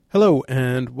Hello,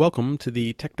 and welcome to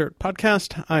the Tech Dirt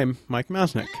Podcast. I'm Mike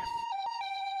Masnick.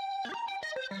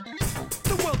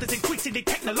 The world is increasingly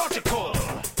technological,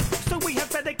 so we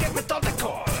have better get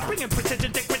methodical. Bringing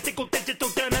precision to critical digital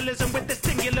journalism with the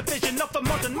singular vision of a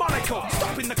modern monocle.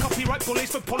 Stopping the copyright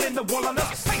bullies from pulling the wool on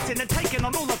us. Facing and taking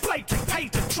on all the blatant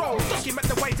paid control. Document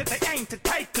the ways that they aim to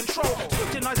take control.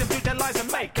 Scrutinize them through their lies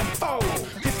and make them fold.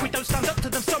 If we don't stand up to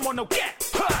them, someone will get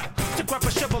hurt. To grab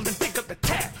a shovel and dig up the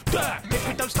tech dirt. If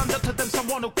we don't stand up to them,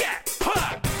 someone will get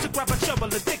hurt. To grab a shovel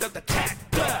and dig up the tech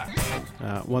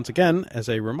dirt. Once again, as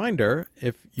a reminder,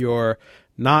 if you're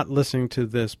not listening to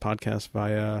this podcast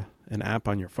via an app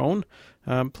on your phone,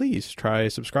 please try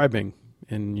subscribing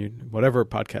in whatever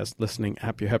podcast listening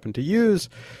app you happen to use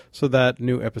so that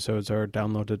new episodes are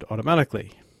downloaded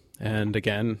automatically. And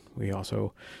again, we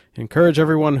also encourage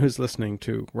everyone who's listening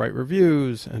to write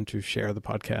reviews and to share the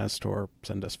podcast or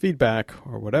send us feedback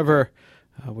or whatever.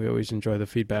 We always enjoy the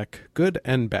feedback, good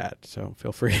and bad. So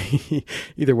feel free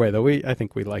either way, though. I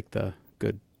think we like the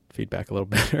good feedback a little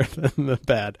better than the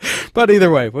bad. But either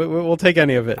way, we'll take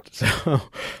any of it. So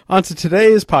on to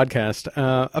today's podcast.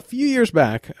 A few years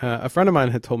back, a friend of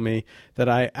mine had told me that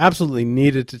I absolutely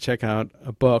needed to check out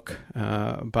a book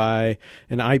by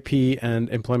an IP and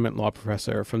employment law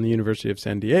professor from the University of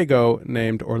San Diego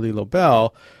named Orly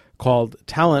Lobel called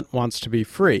Talent Wants to Be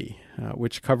Free,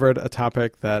 which covered a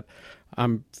topic that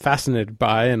I'm fascinated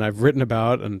by and I've written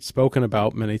about and spoken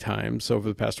about many times over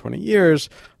the past 20 years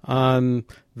on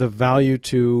the value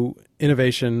to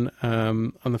innovation,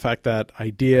 on the fact that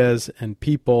ideas and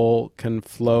people can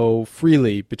flow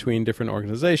freely between different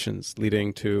organizations,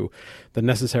 leading to the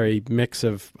necessary mix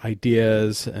of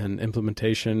ideas and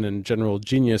implementation and general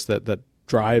genius that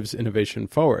drives innovation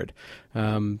forward.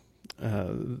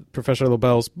 Professor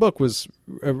Lobel's book was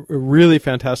a really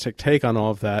fantastic take on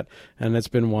all of that, and it's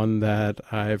been one that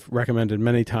I've recommended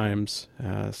many times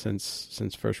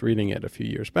since first reading it a few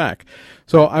years back.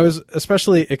 So I was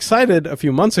especially excited a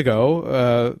few months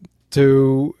ago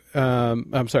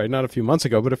not a few months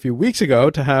ago, but a few weeks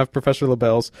ago to have Professor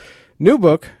Lobel's new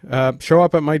book show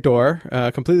up at my door,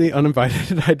 completely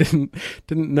uninvited. I didn't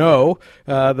know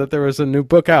that there was a new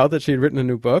book out, that she had written a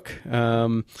new book,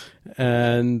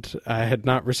 and I had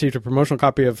not received a promotional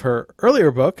copy of her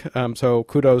earlier book, so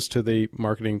kudos to the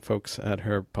marketing folks at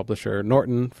her publisher,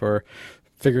 Norton, for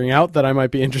figuring out that I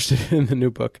might be interested in the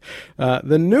new book.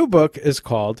 The new book is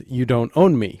called You Don't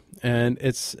Own Me, and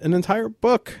it's an entire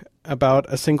book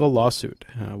about a single lawsuit,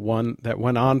 one that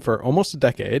went on for almost a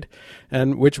decade,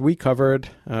 and which we covered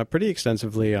pretty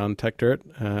extensively on Tech Dirt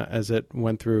as it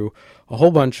went through a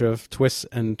whole bunch of twists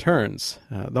and turns.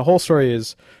 The whole story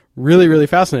is really, really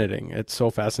fascinating. It's so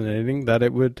fascinating that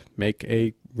it would make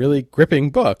a really gripping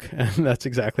book, and that's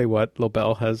exactly what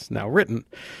Lobel has now written.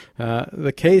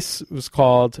 The case was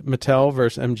called Mattel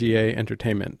versus MGA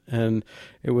Entertainment, and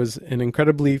it was an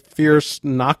incredibly fierce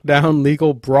knockdown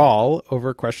legal brawl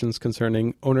over questions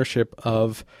concerning ownership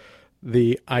of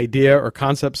the idea or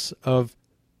concepts of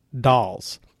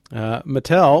dolls.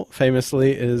 Mattel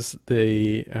famously is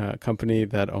the company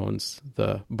that owns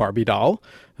the Barbie doll,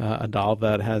 a doll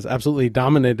that has absolutely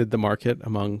dominated the market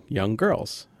among young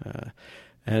girls.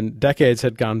 And decades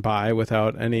had gone by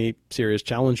without any serious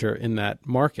challenger in that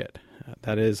market.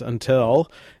 That is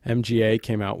until MGA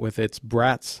came out with its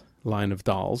Bratz line of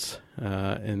dolls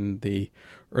in the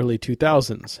early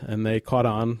 2000s, and they caught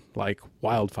on like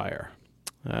wildfire.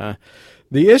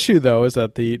 The issue, though, is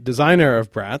that the designer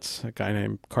of Bratz, a guy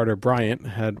named Carter Bryant,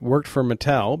 had worked for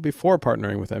Mattel before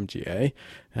partnering with MGA,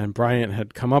 and Bryant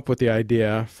had come up with the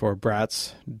idea for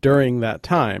Bratz during that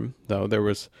time, though there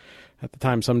was at the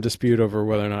time some dispute over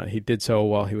whether or not he did so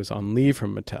while he was on leave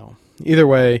from Mattel. Either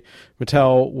way,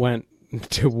 Mattel went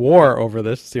to war over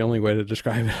this. It's the only way to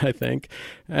describe it, I think.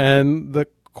 And the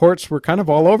courts were kind of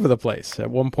all over the place.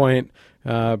 At one point,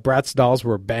 Bratz dolls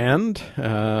were banned,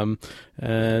 and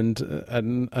at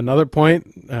another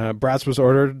point, Bratz was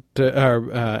ordered to,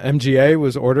 MGA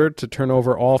was ordered to turn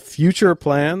over all future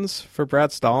plans for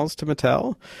Bratz dolls to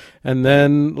Mattel, and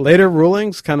then later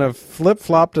rulings kind of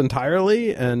flip-flopped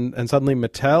entirely, and suddenly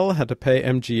Mattel had to pay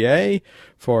MGA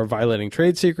for violating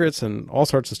trade secrets and all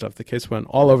sorts of stuff. The case went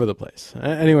all over the place.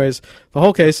 Anyways, the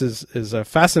whole case is a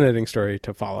fascinating story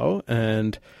to follow,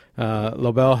 and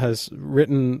Lobel has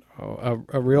written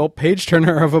a real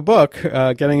page-turner of a book,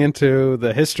 getting into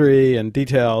the history and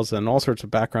details and all sorts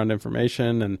of background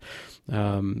information,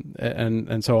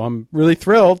 and so I'm really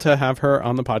thrilled to have her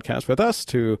on the podcast with us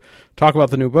to talk about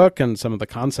the new book and some of the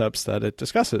concepts that it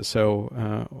discusses.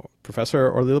 So, Professor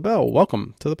Orly Lobel,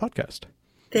 welcome to the podcast.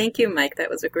 Thank you, Mike.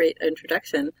 That was a great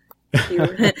introduction.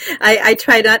 I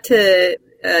try not to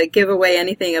give away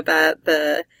anything about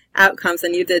the outcomes,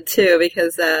 and you did too,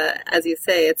 because as you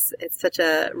say, it's such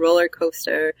a roller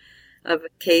coaster of a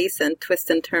case and twists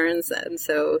and turns, and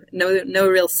so no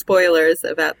real spoilers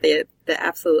about the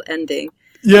absolute ending.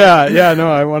 Yeah,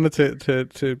 no, I wanted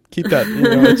to keep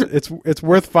that. It's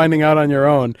worth finding out on your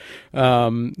own,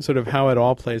 sort of how it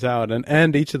all plays out,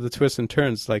 and each of the twists and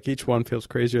turns, like each one feels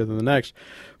crazier than the next.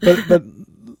 But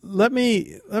let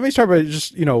me start by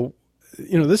just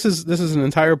this is an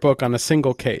entire book on a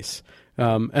single case.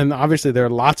 And obviously there are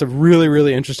lots of really,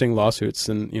 really interesting lawsuits,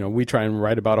 and we try and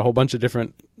write about a whole bunch of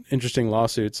different interesting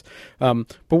lawsuits. But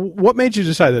what made you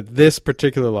decide that this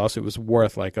particular lawsuit was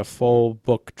worth like a full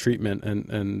book treatment,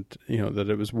 and that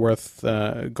it was worth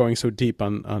going so deep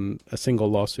on a single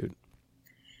lawsuit?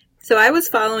 So I was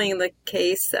following the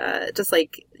case, just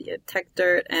like Tech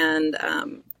Dirt and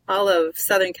all of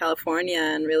Southern California,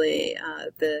 and really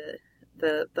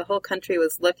the whole country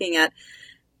was looking at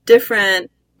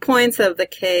different points of the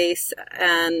case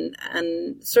and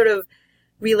sort of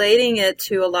relating it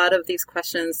to a lot of these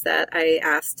questions that I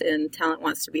asked in Talent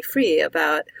Wants to Be Free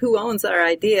about who owns our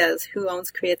ideas, who owns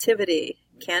creativity,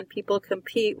 can people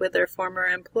compete with their former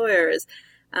employers,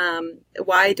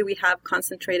 why do we have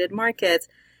concentrated markets?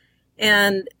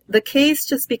 And the case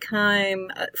just became,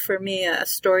 for me, a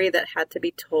story that had to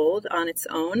be told on its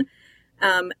own,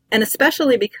 and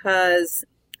especially because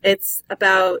it's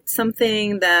about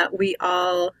something that we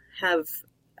all have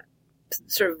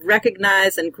sort of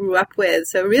recognized and grew up with.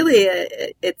 So really,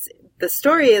 the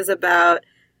story is about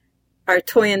our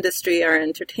toy industry, our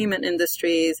entertainment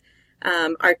industries,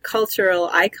 our cultural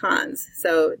icons.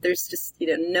 So there's just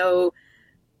no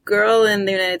girl in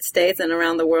the United States and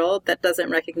around the world that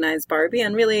doesn't recognize Barbie,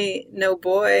 and really no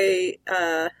boy,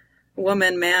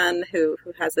 woman, man who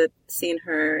hasn't seen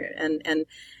her. And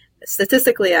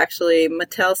statistically, actually,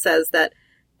 Mattel says that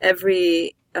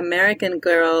every American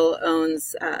girl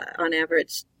owns, on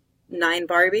average, 9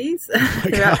 Barbies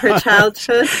throughout her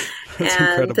childhood.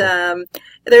 And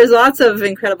there's lots of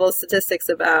incredible statistics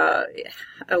about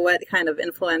what kind of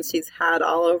influence she's had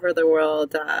all over the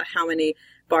world, how many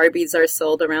Barbies are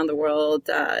sold around the world,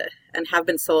 and have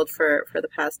been sold for the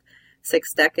past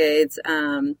 6 decades.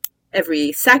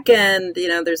 Every second,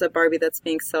 there's a Barbie that's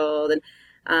being sold.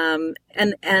 And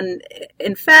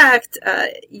in fact,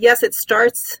 yes, it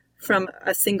starts from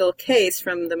a single case,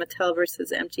 from the Mattel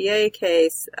versus MGA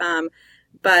case,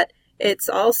 but it's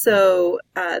also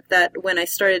that when I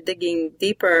started digging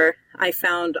deeper, I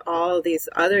found all these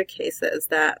other cases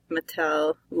that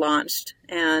Mattel launched,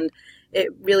 and it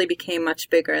really became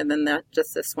much bigger than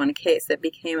just this one case. It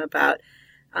became about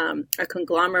a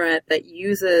conglomerate that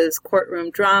uses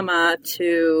courtroom drama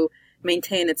to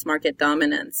maintain its market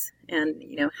dominance, and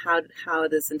how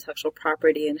does intellectual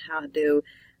property and how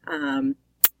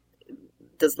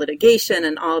does litigation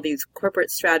and all these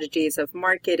corporate strategies of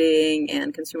marketing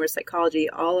and consumer psychology,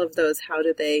 all of those, how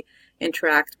do they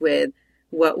interact with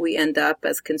what we end up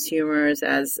as consumers,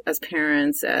 as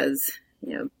parents, as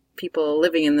people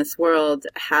living in this world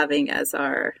having as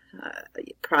our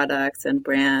products and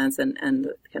brands and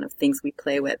the kind of things we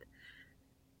play with.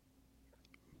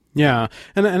 Yeah,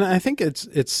 and I think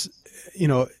it's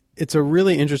a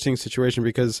really interesting situation,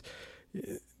 because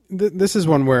this is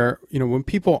one where when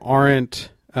people aren't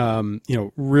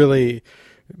really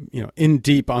in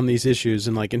deep on these issues,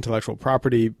 and like intellectual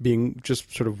property being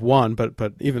just sort of one,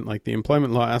 but even like the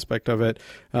employment law aspect of it,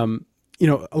 a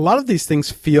lot of these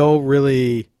things feel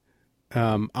really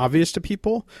obvious to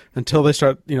people until they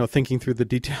start, thinking through the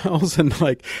details. And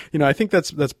I think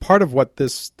that's part of what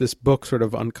this book sort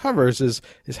of uncovers is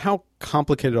how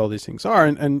complicated all these things are.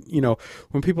 And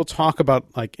when people talk about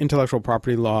like intellectual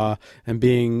property law and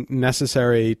being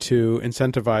necessary to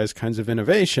incentivize kinds of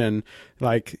innovation,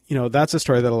 that's a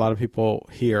story that a lot of people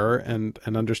hear and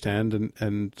understand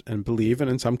and believe,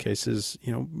 and in some cases,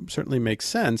 certainly makes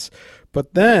sense.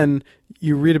 But then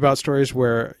you read about stories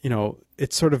where,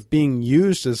 it's sort of being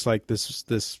used as like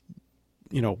this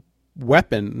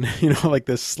weapon, like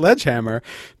this sledgehammer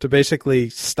to basically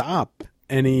stop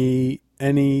any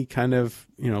kind of,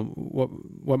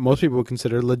 what most people would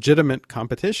consider legitimate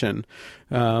competition,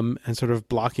 and sort of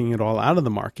blocking it all out of the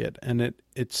market. And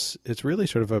it's really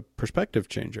sort of a perspective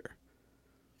changer.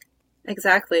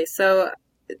 Exactly. So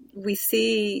we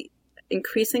see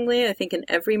increasingly, I think in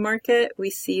every market, we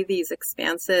see these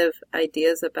expansive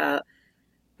ideas about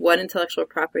what intellectual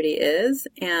property is,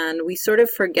 and we sort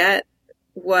of forget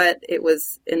what it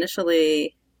was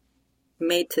initially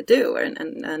made to do, and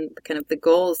kind of the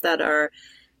goals that are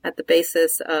at the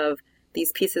basis of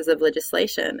these pieces of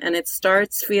legislation. And it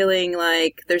starts feeling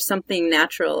like there's something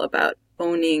natural about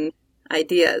owning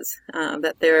ideas,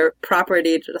 that they're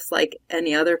property just like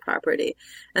any other property.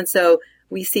 And so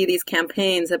we see these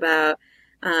campaigns about,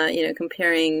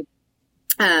 comparing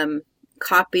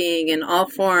copying in all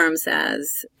forms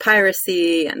as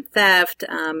piracy and theft,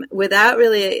 without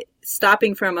really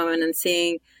stopping for a moment and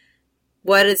seeing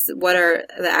what are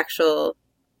the actual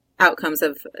outcomes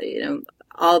of,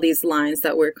 all these lines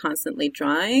that we're constantly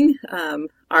drawing.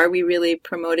 Are we really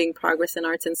promoting progress in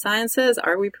arts and sciences?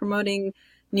 Are we promoting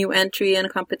new entry and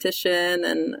competition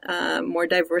and more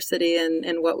diversity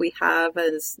in what we have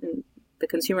as in the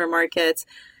consumer markets?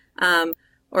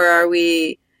 Or are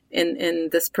we in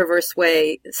this perverse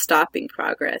way stopping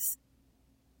progress?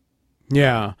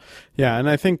 Yeah. And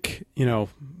I think a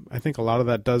lot of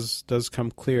that does come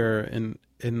clear in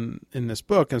this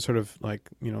book, and sort of like,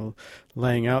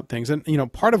 laying out things.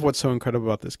 And, part of what's so incredible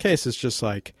about this case is just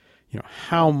like,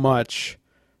 how much,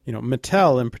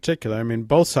 Mattel in particular, I mean,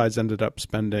 both sides ended up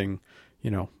spending,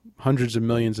 hundreds of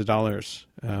millions of dollars,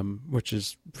 which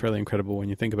is fairly incredible when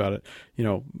you think about it,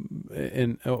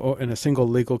 in a single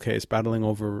legal case battling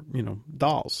over,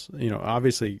 dolls,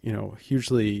 obviously,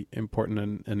 hugely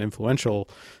important and influential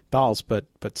dolls, but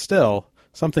still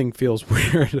something feels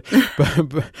weird.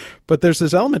 but there's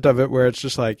this element of it where it's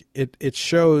just like, it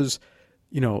shows,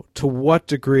 to what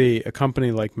degree a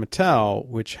company like Mattel,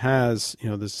 which has,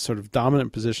 this sort of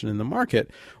dominant position in the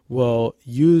market, will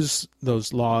use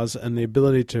those laws and the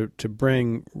ability to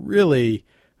bring really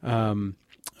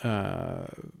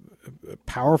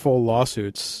powerful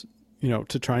lawsuits,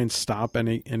 to try and stop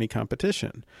any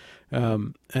competition.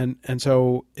 And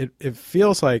so it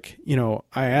feels like,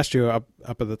 I asked you up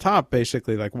at the top,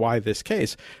 basically, like, why this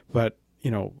case, but,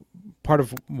 part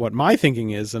of what my thinking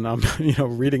is, and I'm,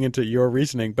 reading into your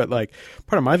reasoning, but like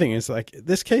part of my thing is like,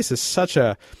 this case is such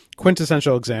a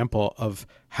quintessential example of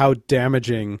how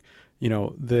damaging,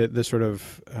 the sort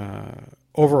of,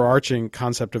 overarching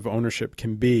concept of ownership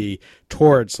can be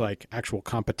towards like actual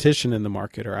competition in the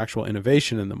market or actual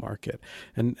innovation in the market.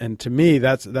 And to me,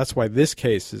 that's why this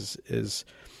case is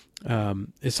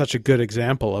such a good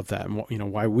example of that,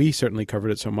 and why we certainly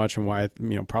covered it so much, and why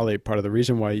probably part of the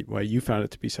reason why you found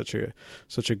it to be such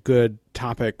a good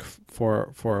topic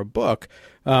for a book.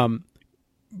 Do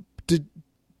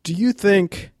you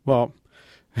think? Well,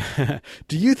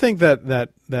 do you think that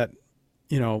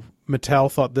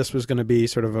Mattel thought this was going to be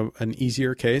sort of an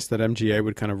easier case, that MGA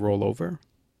would kind of roll over?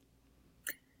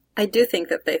 I do think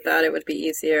that they thought it would be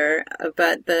easier,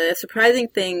 but the surprising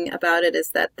thing about it is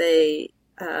that they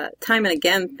time and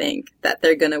again think that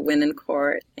they're going to win in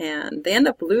court, and they end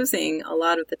up losing a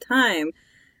lot of the time.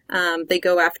 They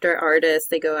go after artists,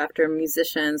 they go after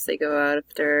musicians, they go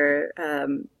after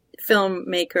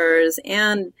filmmakers,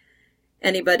 and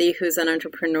anybody who's an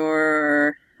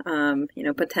entrepreneur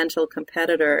or potential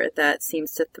competitor that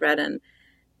seems to threaten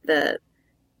their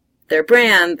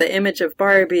brand, the image of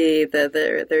Barbie,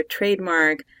 their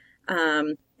trademark,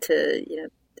 to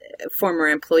former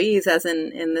employees, as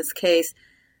in this case.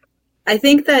 I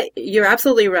think that you're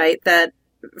absolutely right that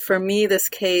for me this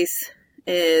case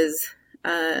is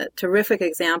a terrific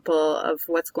example of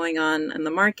what's going on in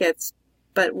the markets.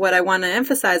 But what I want to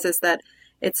emphasize is that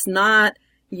it's not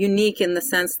unique in the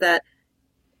sense that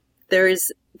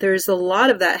there's a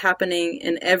lot of that happening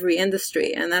in every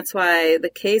industry. And that's why the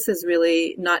case is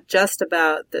really not just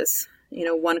about this,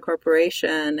 one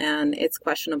corporation and its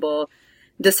questionable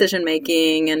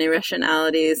decision-making and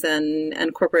irrationalities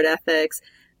and corporate ethics,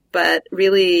 but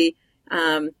really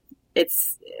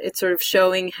it's sort of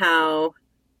showing how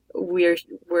we're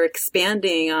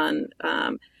expanding on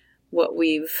what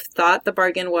we've thought the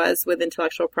bargain was with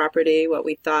intellectual property, what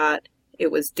we thought it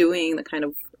was doing, the kind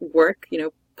of work,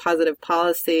 positive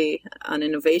policy on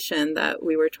innovation that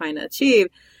we were trying to achieve,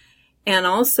 and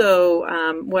also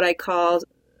what I call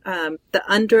the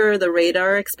under the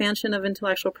radar expansion of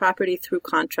intellectual property through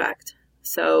contract.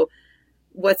 So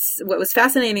what was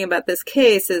fascinating about this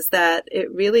case is that it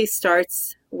really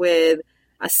starts with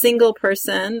a single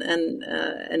person and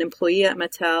an employee at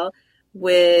Mattel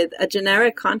with a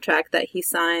generic contract that he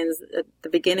signs at the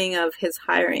beginning of his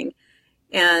hiring.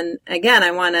 And again,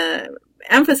 I want to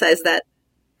emphasize that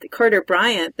Carter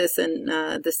Bryant, this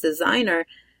designer,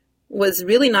 was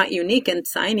really not unique in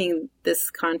signing this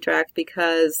contract,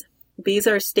 because these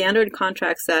are standard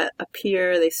contracts that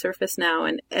appear, they surface now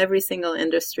in every single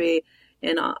industry,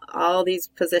 in all these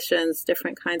positions,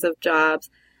 different kinds of jobs.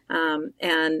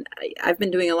 And I've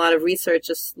been doing a lot of research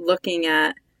just looking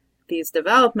at these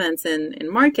developments in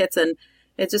markets, and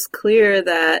it's just clear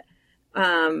that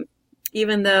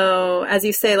even though, as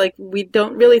you say, like, we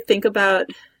don't really think about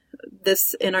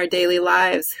this in our daily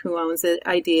lives, who owns the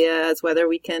ideas, whether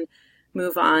we can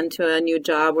move on to a new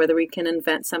job, whether we can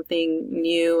invent something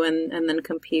new and then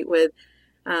compete with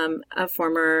a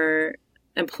former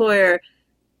employer,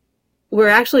 we're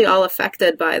actually all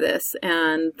affected by this,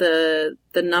 and the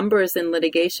numbers in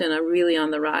litigation are really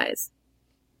on the rise.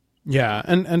 Yeah,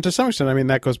 and to some extent, I mean,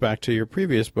 that goes back to your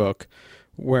previous book,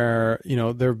 where, you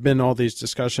know, there have been all these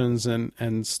discussions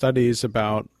and studies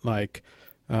about, like,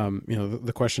 you know,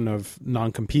 the question of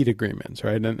non-compete agreements,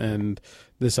 right? And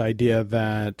this idea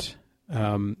that,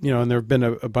 you know, and there have been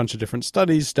a bunch of different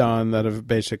studies done that have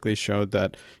basically showed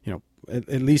that, you know,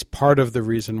 at least part of the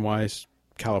reason why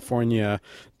California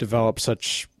developed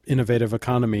such innovative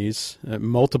economies,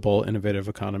 multiple innovative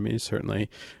economies certainly,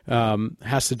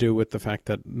 has to do with the fact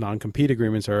that non-compete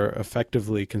agreements are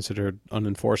effectively considered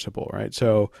unenforceable, right?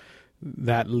 So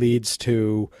that leads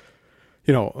to,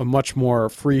 you know, a much more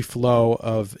free flow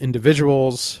of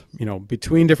individuals, you know,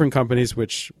 between different companies,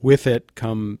 which with it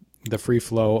come the free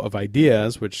flow of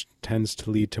ideas, which tends to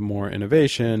lead to more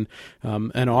innovation,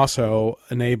 and also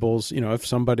enables, you know, if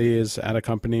somebody is at a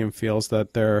company and feels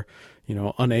that they're, you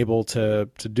know, unable to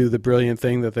do the brilliant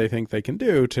thing that they think they can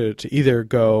do, to either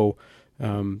go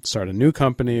start a new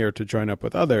company or to join up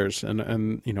with others.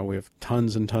 And you know, we have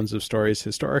tons and tons of stories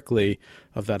historically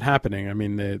of that happening. I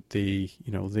mean, the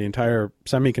you know, the entire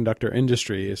semiconductor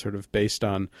industry is sort of based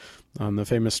on the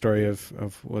famous story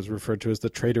of was referred to as the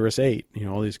Traitorous Eight. You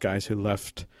know, all these guys who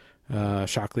left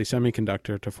Shockley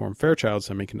Semiconductor to form Fairchild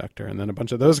Semiconductor, and then a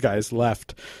bunch of those guys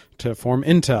left to form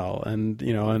Intel, and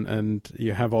you know, and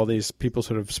you have all these people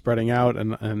sort of spreading out,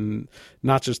 and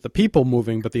not just the people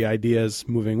moving, but the ideas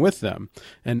moving with them.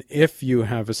 And if you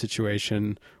have a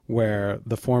situation where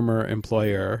the former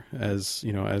employer, as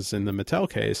you know, as in the Mattel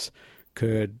case,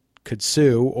 could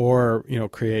sue or, you know,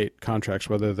 create contracts,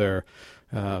 whether they're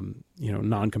you know,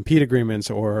 non-compete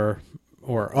agreements or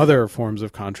other forms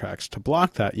of contracts, to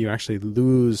block that, you actually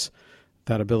lose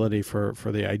that ability for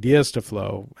the ideas to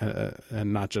flow,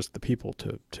 and not just the people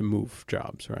to move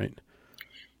jobs, right?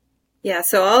 Yeah,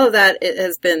 so all of that, it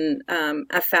has been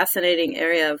a fascinating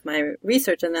area of my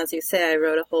research. And as you say, I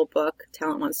wrote a whole book,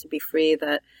 Talent Wants to Be Free,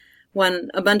 that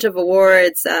won a bunch of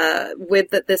awards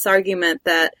with this argument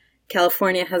that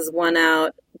California has won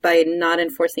out by not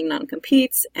enforcing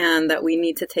non-competes, and that we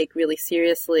need to take really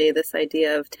seriously this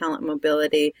idea of talent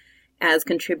mobility as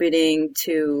contributing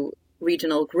to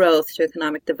regional growth, to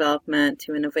economic development,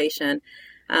 to innovation.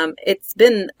 It's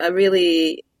been a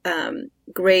really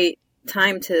great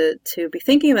time to be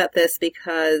thinking about this,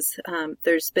 because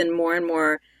there's been more and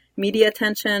more media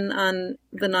attention on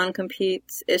the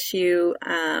non-compete issue.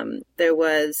 There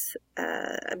was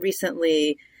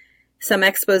recently some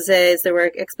exposés. There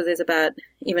were exposés about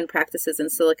even practices in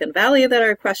Silicon Valley that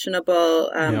are questionable,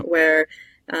 where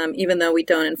even though we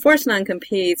don't enforce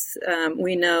non-competes,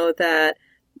 we know that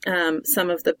some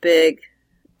of the big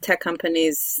tech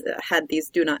companies had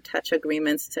these do not touch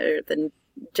agreements, to the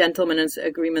gentlemen's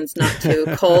agreements not to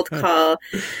cold call.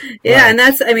 Yeah, right. And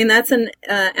that's an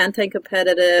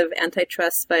anti-competitive,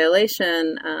 antitrust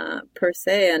violation per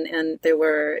se, and there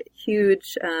were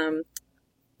huge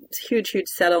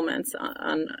settlements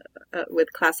on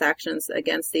with class actions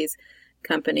against these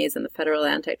companies, and the Federal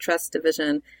Antitrust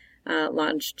Division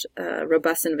launched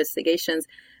robust investigations.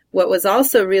 What was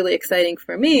also really exciting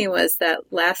for me was that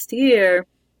last year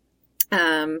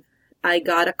I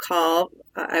got a call.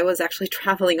 I was actually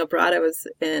traveling abroad. I was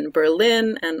in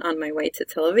Berlin and on my way to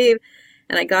Tel Aviv,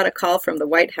 and I got a call from the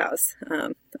White House.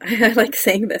 I like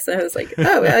saying this. I was like,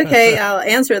 oh, okay, I'll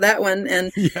answer that one.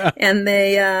 And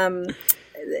they,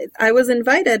 I was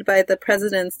invited by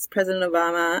President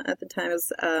Obama at the time.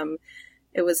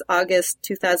 It was August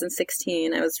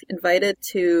 2016. I was invited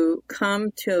to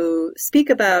come to speak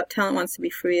about Talent Wants to Be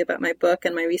Free, about my book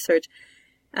and my research,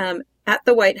 at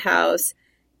the White House,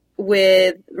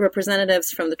 with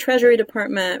representatives from the Treasury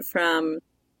Department, from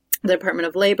the Department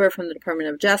of Labor, from the Department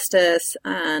of Justice,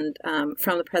 and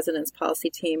from the President's policy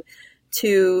team,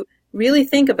 to really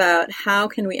think about how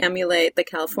can we emulate the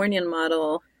Californian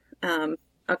model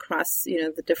across,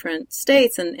 the different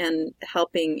states, and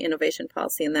helping innovation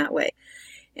policy in that way.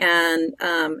 And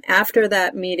after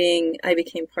that meeting, I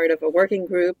became part of a working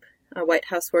group, a White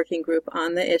House working group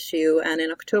on the issue. And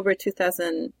in October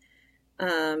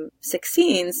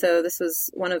 2016, so this was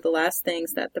one of the last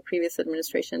things that the previous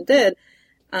administration did,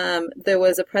 there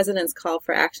was a president's call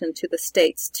for action to the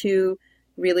states to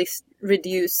really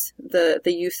reduce the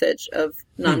usage of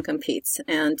non-competes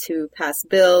and to pass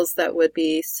bills that would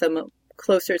be some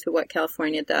closer to what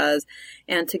California does,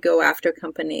 and to go after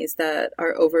companies that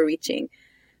are overreaching.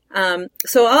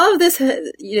 So all of this,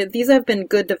 these have been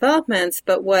good developments,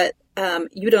 but what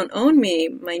You Don't Own Me,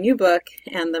 my new book,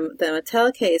 and the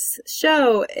Mattel case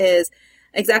show is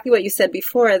exactly what you said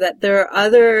before, that there are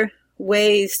other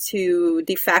ways to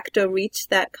de facto reach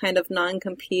that kind of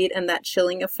non-compete and that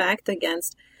chilling effect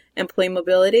against employee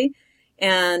mobility.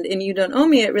 And in You Don't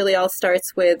Own Me, it really all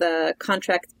starts with a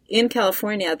contract in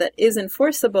California that is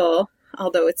enforceable,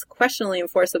 although it's questionably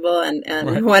enforceable. And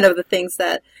right. One of the things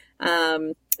that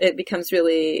it becomes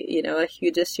really, a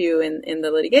huge issue in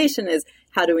the litigation is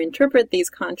how to interpret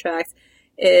these contracts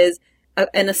is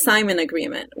an assignment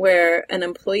agreement where an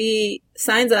employee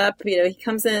signs up, he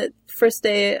comes in first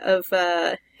day of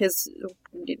his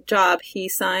job, he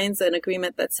signs an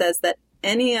agreement that says that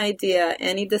any idea,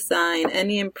 any design,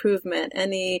 any improvement,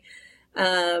 any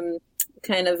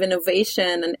kind of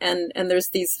innovation, and there's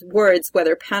these words,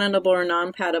 whether patentable or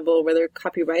non-patentable, whether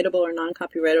copyrightable or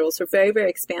non-copyrightable, so very, very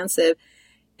expansive.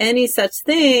 Any such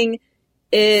thing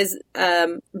is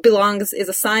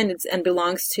assigned and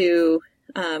belongs to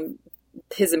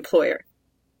his employer.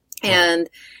 And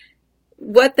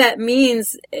what that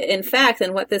means, in fact,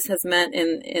 and what this has meant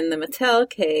in the Mattel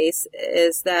case,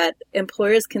 is that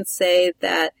employers can say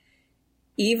that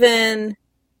even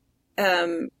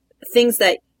things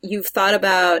that you've thought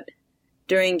about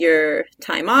during your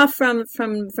time off from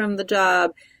the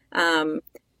job,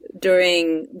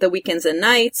 during the weekends and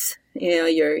nights,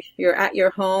 you're at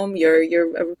your home,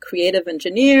 you're a creative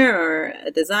engineer or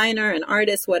a designer, an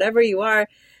artist, whatever you are,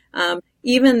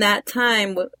 even that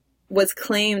time was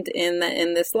claimed in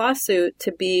this lawsuit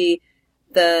to be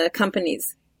the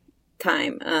company's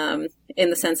time, in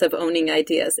the sense of owning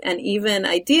ideas, and even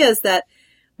ideas that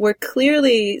were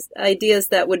clearly ideas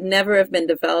that would never have been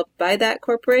developed by that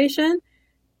corporation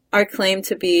are claimed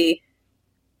to be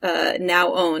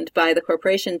now owned by the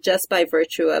corporation just by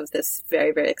virtue of this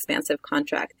very, very expansive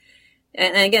contract.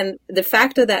 And again, de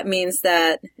facto, that means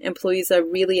that employees are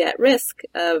really at risk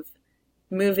of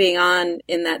moving on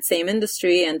in that same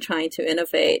industry and trying to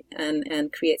innovate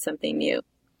and create something new.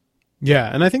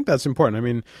 Yeah, and I think that's important. I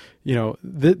mean,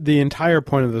 the entire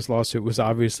point of this lawsuit was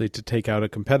obviously to take out a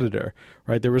competitor,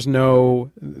 right? There was no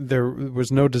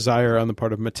desire on the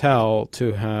part of Mattel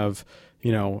to have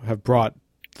brought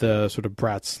the sort of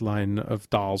Bratz line of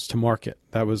dolls to market.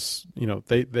 That was,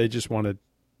 they just wanted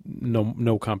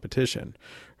no competition,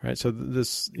 right? So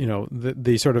this,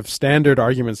 the sort of standard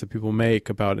arguments that people make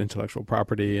about intellectual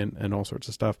property and all sorts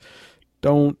of stuff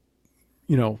don't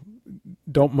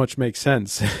much make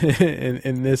sense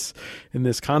in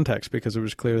this context, because it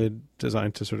was clearly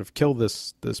designed to sort of kill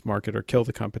this market or kill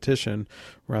the competition,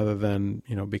 rather than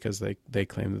because they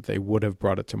claim that they would have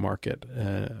brought it to market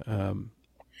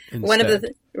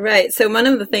instead. So one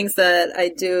of the things that I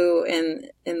do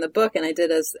in the book, and I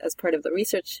did as part of the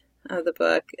research of the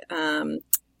book,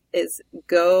 is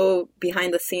go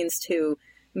behind the scenes to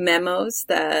memos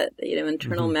that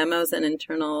internal mm-hmm. memos and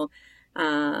internal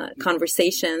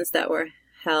conversations that were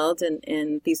held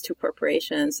in these two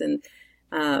corporations, and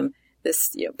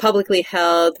this publicly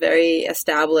held, very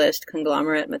established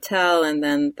conglomerate Mattel, and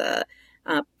then the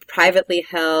privately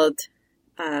held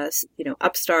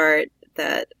upstart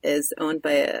that is owned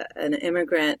by an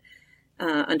immigrant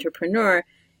entrepreneur.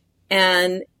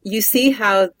 And you see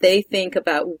how they think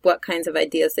about what kinds of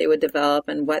ideas they would develop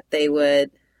and what they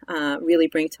would really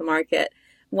bring to market.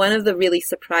 One of the really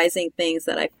surprising things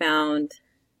that I found,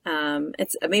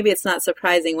 it's not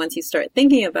surprising once you start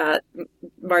thinking about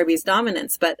Barbie's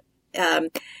dominance, but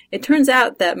it turns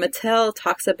out that Mattel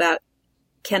talks about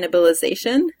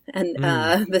cannibalization and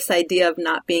this idea of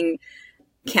not being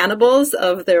cannibals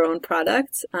of their own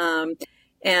products. And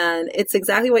it's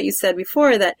exactly what you said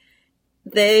before, that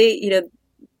they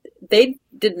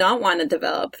did not want to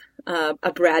develop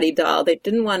a bratty doll. They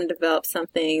didn't want to develop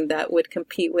something that would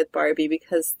compete with Barbie,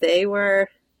 because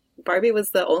Barbie was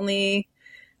the only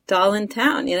doll in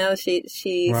town.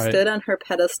 She right. stood on her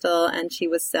pedestal and she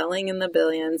was selling in the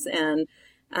billions, and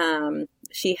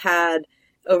she had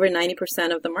over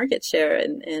 90% of the market share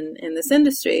in this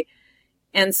industry.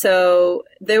 And so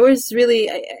there was really,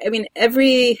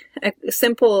 every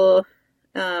simple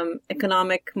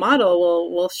economic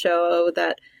model will show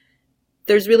that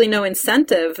there's really no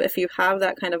incentive, if you have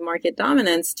that kind of market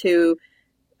dominance, to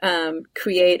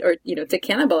create or to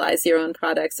cannibalize your own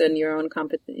products and your own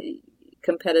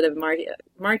competitive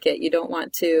market. You don't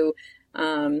want to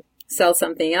sell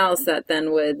something else that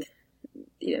then would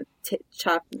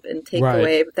chop and take right.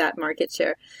 away that market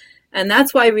share. And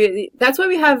that's why we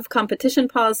have competition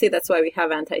policy. That's why we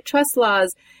have antitrust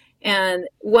laws. And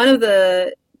one of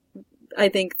the, I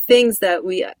think, things that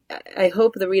I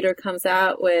hope the reader comes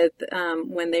out with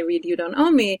when they read You Don't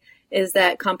Own Me is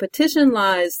that competition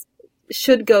laws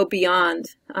should go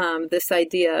beyond this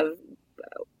idea of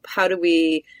how do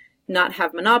we not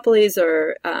have monopolies,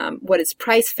 or what is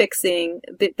price fixing.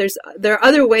 There are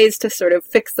other ways to sort of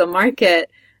fix the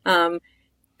market, and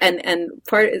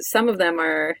some of them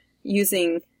are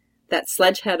using that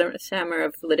sledgehammer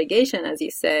of litigation, as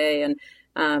you say, and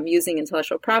using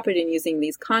intellectual property and using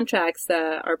these contracts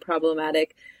that are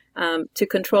problematic to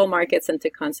control markets and to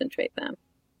concentrate them.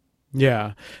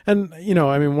 Yeah. And,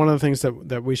 I mean, one of the things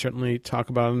that we certainly talk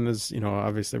about, and is,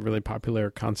 obviously a really popular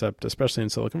concept, especially in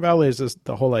Silicon Valley, is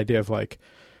the whole idea of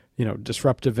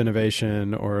disruptive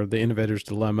innovation, or the innovator's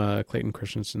dilemma, Clayton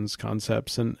Christensen's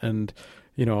concepts. And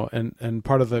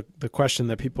part of the question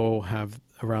that people have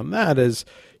around that is,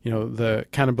 the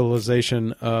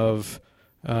cannibalization of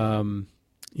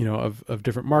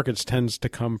different markets tends to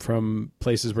come from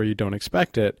places where you don't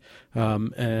expect it.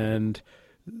 And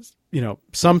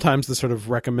sometimes the sort of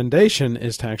recommendation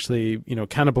is to actually,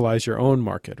 cannibalize your own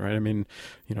market, right? I mean,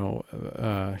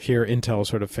 here Intel is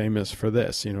sort of famous for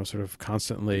this, sort of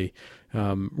constantly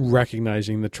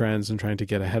recognizing the trends and trying to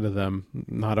get ahead of them,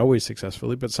 not always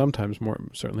successfully, but sometimes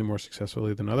certainly more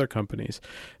successfully than other companies,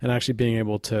 and actually being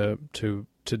able to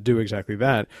do exactly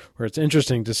that, where it's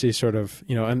interesting to see sort of,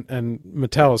 and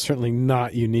Mattel is certainly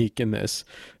not unique in this,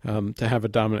 to have a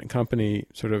dominant company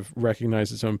sort of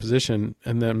recognize its own position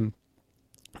and then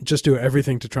just do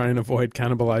everything to try and avoid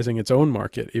cannibalizing its own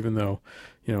market, even though,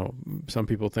 some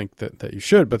people think that you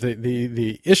should. But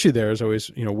the issue there is always,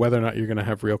 whether or not you're going to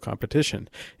have real competition.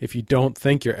 If you don't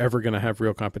think you're ever going to have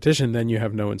real competition, then you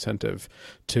have no incentive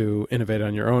to innovate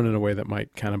on your own in a way that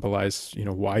might cannibalize,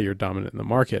 why you're dominant in the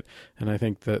market. And I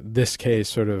think that this case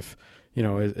sort of,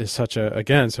 is such a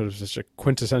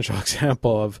quintessential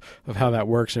example of how that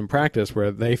works in practice,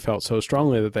 where they felt so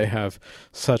strongly that they have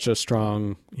such a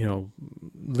strong,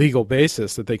 legal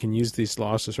basis that they can use these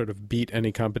laws to sort of beat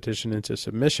any competition into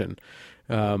submission,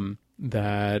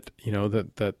 that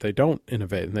they don't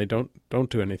innovate and they don't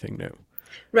do anything new.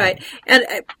 Right. And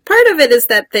part of it is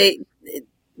that they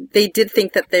did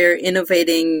think that they're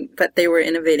innovating, but they were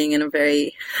innovating in a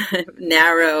very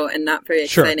narrow and not very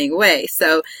exciting way.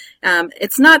 So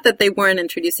it's not that they weren't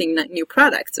introducing new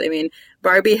products. I mean,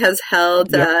 Barbie has held,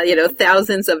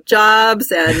 thousands of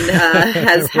jobs and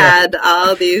has had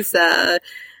all these.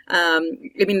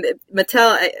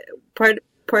 Mattel.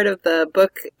 Part of the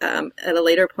book at a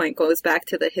later point goes back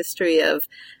to the history of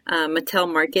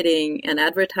Mattel marketing and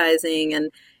advertising,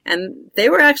 and they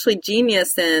were actually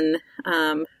genius in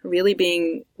really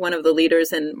being one of the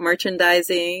leaders in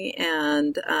merchandising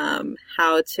and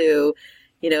how to,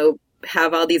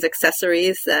 have all these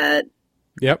accessories that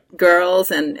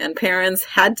girls and parents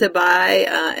had to buy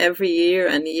every year,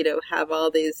 and, have all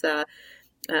these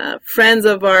friends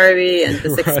of Barbie and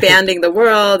just expanding the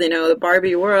world, the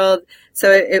Barbie world. So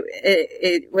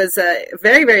it was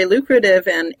very, very lucrative,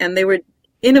 and they were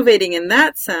innovating in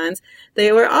that sense.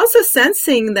 They were also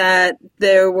sensing that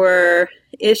there were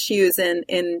issues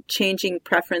in changing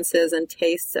preferences and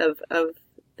tastes of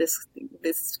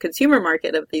this consumer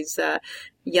market of these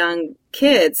young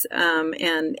kids.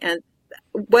 And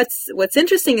what's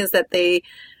interesting is that they,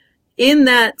 in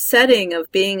that setting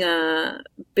of being a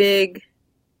big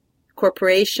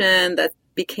corporation that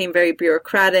became very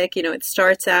bureaucratic, it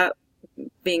starts out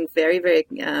being very, very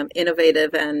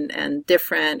innovative and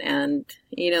different, and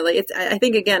I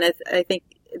think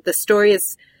the story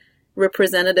is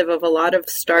representative of a lot of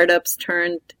startups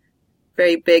turned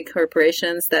very big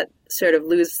corporations that sort of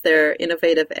lose their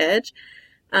innovative edge.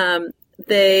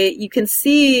 You can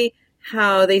see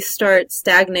how they start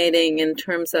stagnating in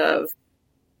terms of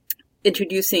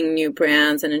introducing new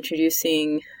brands and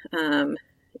introducing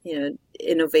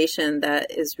innovation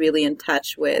that is really in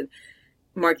touch with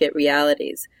market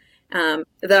realities. The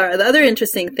other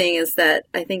interesting thing is that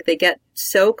I think they get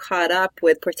so caught up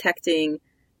with protecting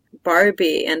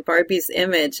Barbie and Barbie's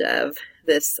image of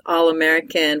this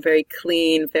all-American, very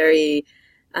clean, very,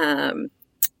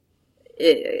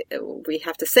 we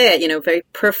have to say it, very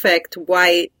perfect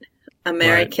white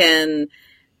American,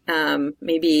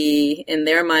 maybe in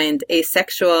their mind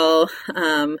asexual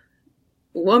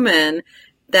woman,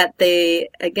 that they,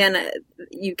 again,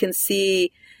 you can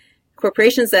see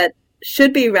corporations that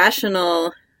should be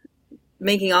rational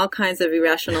making all kinds of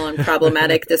irrational and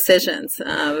problematic decisions,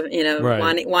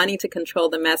 wanting to control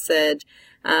the message,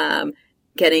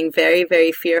 getting very,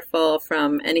 very fearful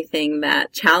from anything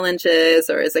that challenges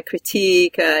or is a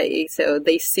critique. So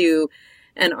they sue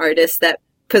an artist that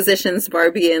positions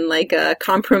Barbie in like a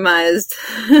compromised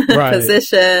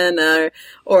position,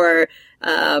 or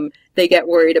they get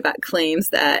worried about claims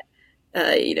that,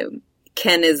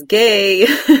 Ken is gay,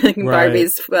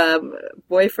 Barbie's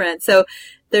boyfriend. So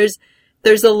there's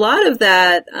a lot of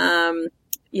that,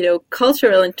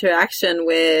 cultural interaction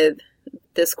with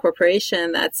this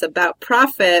corporation that's about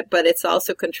profit, but it's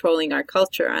also controlling our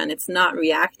culture, and it's not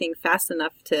reacting fast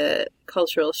enough to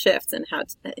cultural shifts and how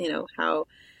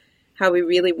we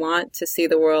really want to see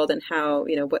the world and how,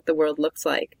 what the world looks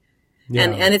like. Yeah.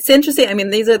 And it's interesting. I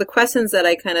mean, these are the questions that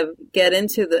I kind of get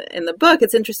into in the book.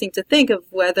 It's interesting to think of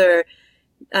whether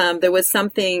there was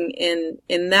something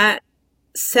in that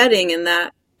setting, in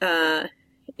that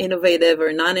innovative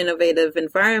or non-innovative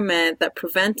environment that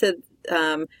prevented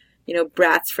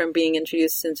brats from being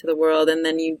introduced into the world. And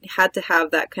then you had to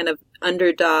have that kind of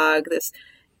underdog, this,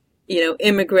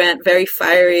 immigrant, very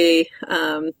fiery,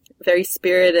 very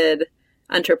spirited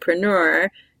entrepreneur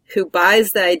who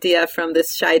buys the idea from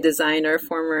this shy designer,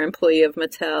 former employee of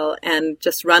Mattel, and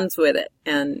just runs with it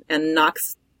and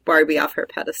knocks Barbie off her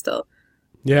pedestal.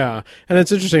 Yeah, and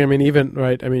it's interesting. I mean,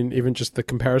 even just the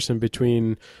comparison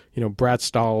between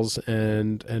Bratz dolls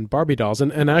and Barbie dolls,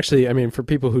 and actually, I mean, for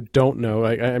people who don't know,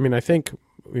 I think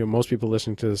most people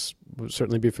listening to this would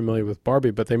certainly be familiar with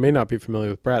Barbie, but they may not be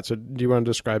familiar with Bratz. So, do you want to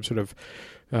describe sort of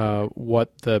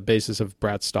what the basis of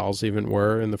Bratz dolls even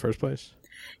were in the first place?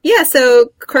 Yeah,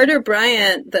 so Carter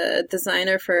Bryant, the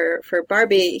designer for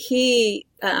Barbie, he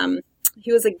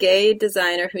was a gay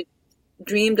designer who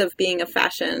dreamed of being a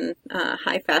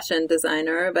high fashion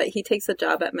designer, but he takes a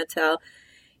job at Mattel.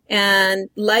 And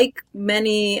like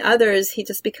many others, he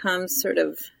just becomes sort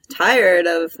of tired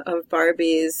of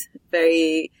Barbie's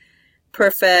very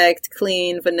perfect,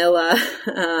 clean, vanilla,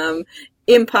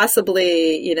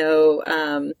 impossibly,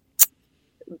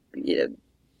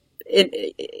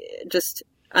 just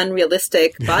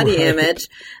unrealistic body image.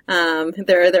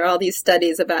 There are all these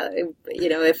studies about,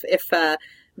 if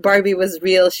Barbie was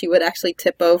real, she would actually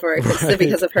tip over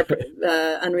because of her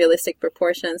unrealistic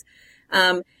proportions.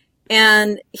 And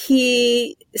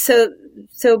so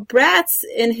Bratz,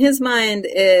 in his mind,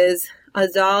 is a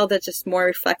doll that's just more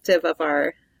reflective of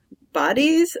our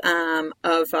bodies,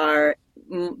 of our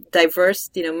diverse,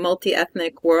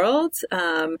 multi-ethnic worlds.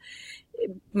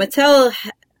 Mattel,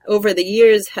 over the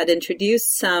years, had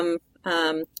introduced some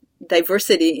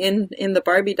diversity in the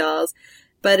Barbie dolls,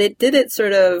 but it did it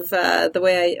sort of the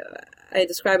way I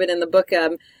describe it in the book,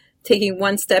 taking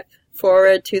one step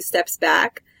forward, two steps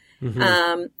back.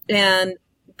 Mm-hmm. And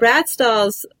Bratz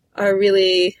dolls are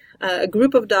really a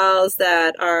group of dolls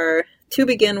that are, to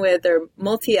begin with, they're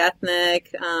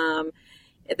multi-ethnic.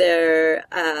 They're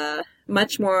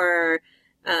much more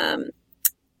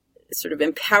sort of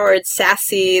empowered,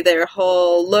 sassy. Their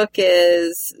whole look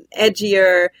is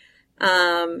edgier.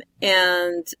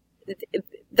 And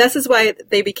this is why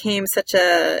they became such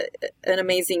an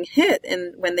amazing hit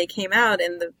when they came out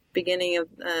in the beginning of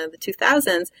the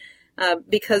 2000s,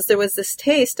 because there was this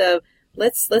taste of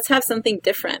let's have something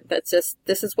different. This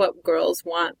is what girls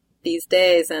want these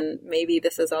days, and maybe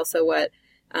this is also what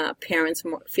parents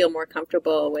feel more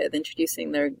comfortable with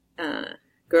introducing their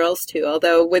girls to.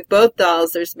 Although with both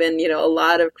dolls, there's been a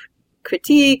lot of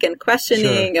critique and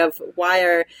questioning of why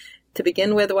are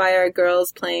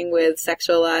girls playing with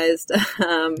sexualized,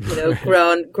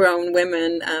 grown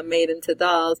women made into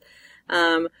dolls?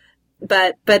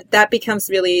 But that becomes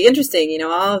really interesting.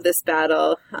 All of this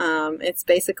battle, it's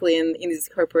basically in these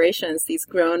corporations, these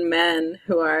grown men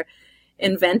who are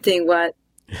inventing what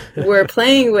we're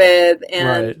playing with.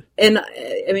 And, and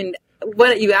I mean,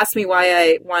 what you asked me why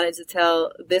I wanted to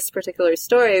tell this particular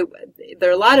story, there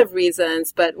are a lot of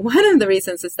reasons, but one of the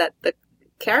reasons is that the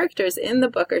characters in the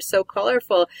book are so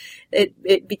colorful.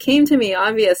 It became to me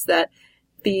obvious that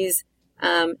these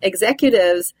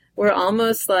executives were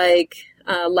almost like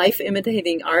life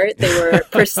imitating art. They were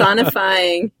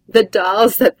personifying the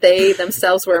dolls that they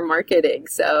themselves were marketing.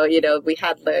 So, we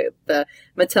had the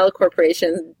Mattel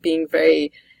Corporation being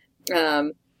very,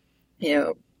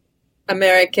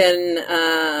 American,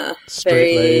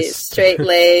 very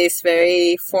straight-laced,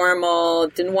 very formal,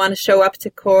 didn't want to show up to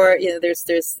court.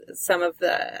 There's some of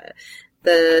the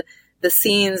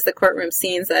scenes, the courtroom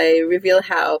scenes, I reveal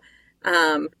how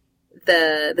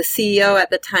the CEO at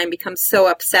the time becomes so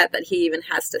upset that he even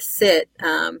has to sit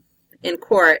in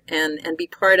court and be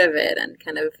part of it, and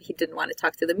kind of he didn't want to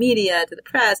talk to the media, to the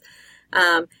press.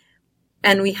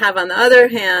 And we have, on the other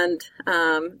hand,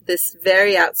 this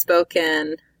very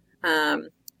outspoken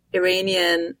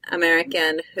Iranian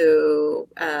American who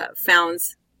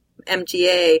founds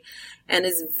MGA and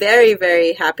is very,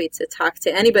 very happy to talk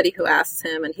to anybody who asks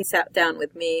him. And he sat down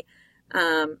with me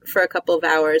for a couple of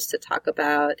hours to talk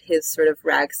about his sort of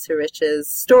rags to riches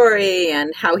story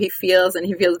and how he feels. And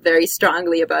he feels very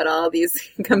strongly about all these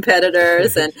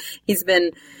competitors. And he's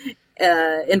been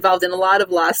involved in a lot of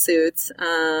lawsuits.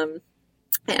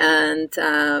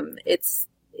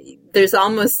 There's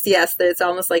almost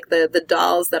like the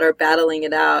dolls that are battling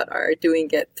it out are doing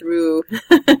it through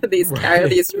these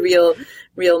real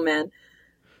men.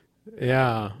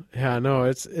 Yeah, no,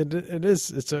 I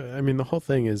mean, the whole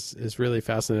thing is really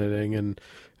fascinating, and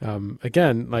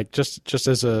again, like just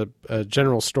as a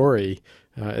general story,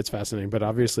 it's fascinating. But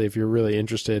obviously, if you're really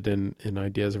interested in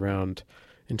ideas around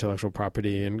intellectual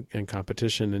property and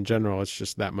competition in general, it's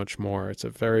just that much more. It's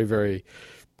a very, very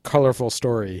colorful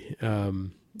story.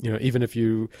 Even if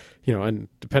and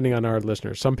depending on our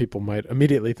listeners, some people might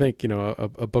immediately think,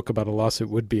 a book about a lawsuit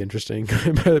would be interesting,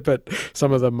 but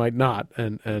some of them might not.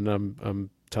 And I'm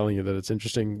telling you that it's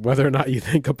interesting whether or not you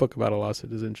think a book about a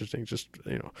lawsuit is interesting. Just,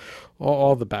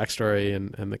 all the backstory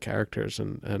and the characters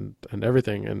and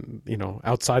everything, and,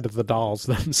 outside of the dolls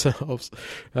themselves.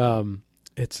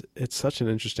 It's such an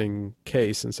interesting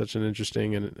case and such an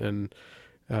interesting and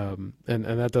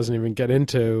that doesn't even get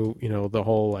into, the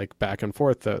whole like back and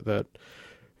forth that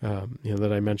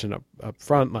I mentioned up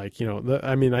front. Like,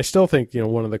 I still think,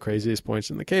 one of the craziest points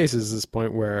in the case is this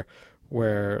point where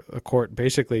a court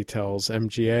basically tells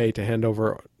MGA to hand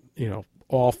over,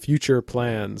 all future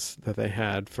plans that they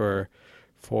had for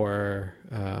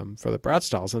the Bratz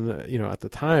dolls. And, at the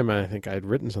time, I think I'd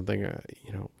written something,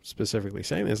 specifically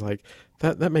saying this, like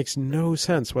that makes no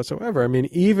sense whatsoever. I mean,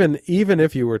 even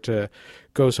if you were to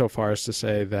go so far as to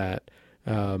say that,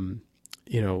 the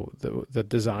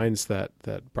designs that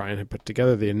Brian had put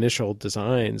together, the initial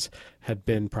designs had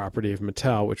been property of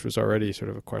Mattel, which was already sort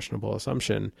of a questionable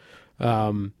assumption.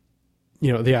 The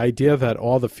idea that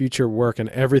all the future work and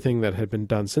everything that had been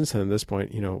done since then, at this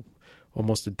point,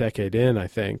 almost a decade in, I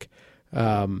think,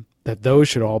 that those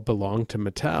should all belong to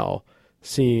Mattel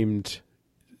seemed,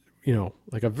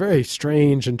 like a very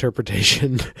strange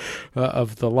interpretation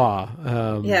of the law.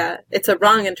 It's a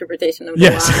wrong interpretation of the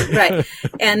law. Right.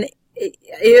 And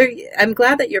I'm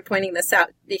glad that you're pointing this out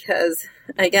because,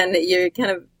 again, you're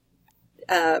kind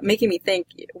of making me think,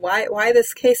 why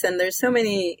this case? And there's so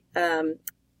many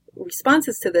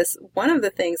responses to this. One of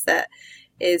the things that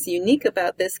is unique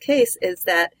about this case is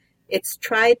that it's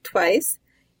tried twice,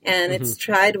 and it's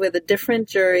tried with a different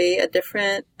jury, a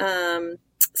different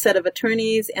set of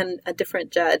attorneys, and a different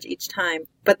judge each time,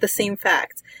 but the same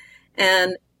facts.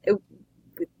 And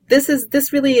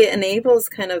this really enables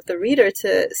kind of the reader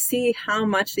to see how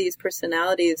much these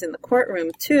personalities in the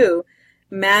courtroom too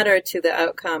matter to the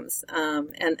outcomes,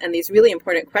 and these really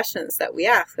important questions that we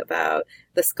ask about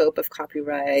the scope of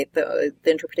copyright, the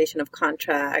interpretation of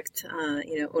contract,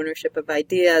 ownership of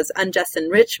ideas, unjust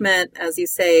enrichment, as you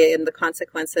say, and the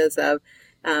consequences of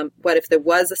what if there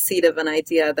was a seed of an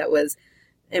idea that was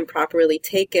improperly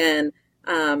taken.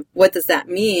 What does that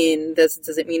mean?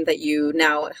 Does it mean that you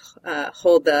now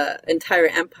hold the entire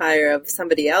empire of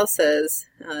somebody else's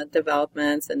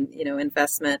developments and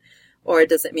investment? Or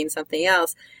does it mean something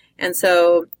else? And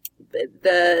so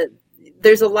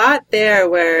there's a lot there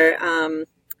where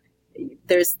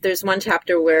there's one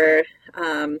chapter where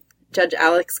Judge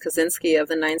Alex Kozinski of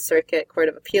the Ninth Circuit Court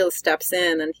of Appeals steps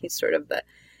in, and he's sort of the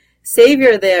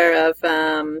savior there of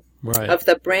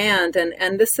the brand.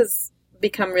 And this has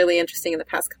become really interesting in the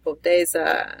past couple of days.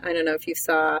 I don't know if you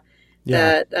saw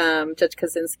that Judge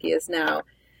Kozinski is now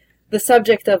the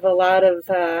subject of a lot of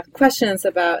questions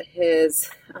about his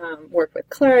work with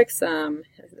clerks,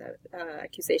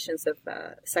 accusations of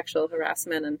sexual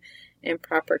harassment and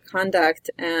improper conduct.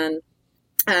 And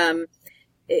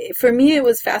for me, it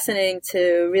was fascinating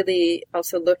to really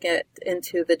also look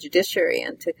into the judiciary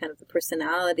and to kind of the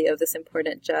personality of this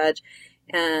important judge.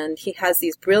 And he has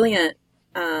these brilliant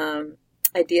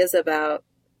ideas about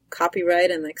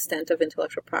copyright and the extent of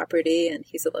intellectual property, and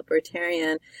he's a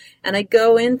libertarian. And I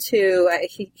go into,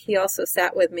 he also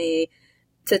sat with me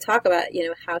to talk about,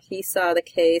 how he saw the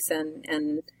case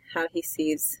and how he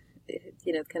sees,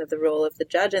 kind of the role of the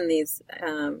judge in these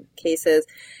cases.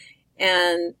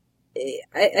 And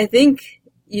I think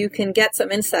you can get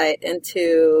some insight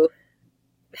into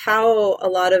how a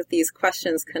lot of these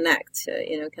questions connect,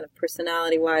 kind of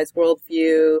personality-wise,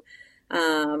 worldview,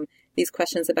 these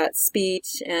questions about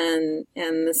speech and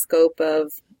the scope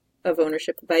of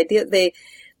ownership of ideas.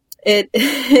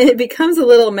 It becomes a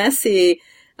little messy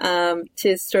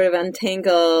to sort of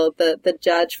untangle the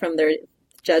judge from their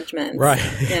judgments. Right.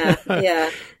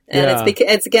 Yeah. And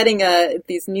it's getting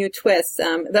these new twists.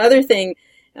 The other thing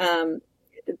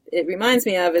it reminds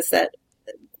me of is that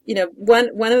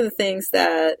one of the things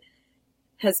that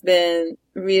has been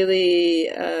really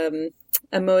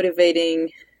a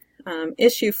motivating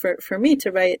issue for me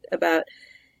to write about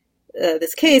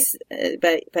this case,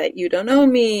 but You Don't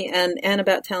Own Me, and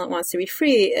about Talent Wants to Be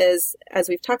Free, is, as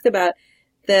we've talked about,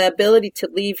 the ability to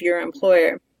leave your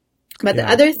employer. But the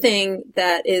other thing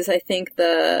that is, I think,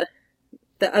 the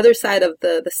other side of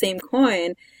the same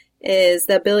coin is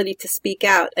the ability to speak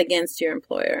out against your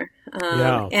employer.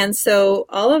 And so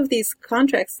all of these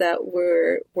contracts that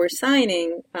we're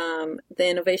signing, the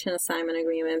innovation assignment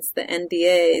agreements, the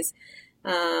NDAs,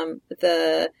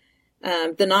 the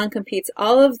non-competes,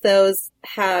 all of those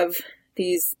have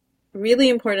these really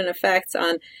important effects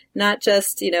on not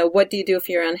just, what do you do if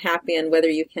you're unhappy and whether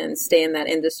you can stay in that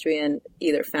industry and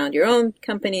either found your own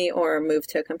company or move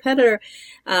to a competitor,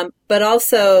 but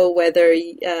also whether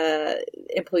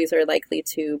employees are likely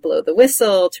to blow the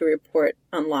whistle, to report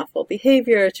unlawful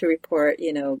behavior, to report,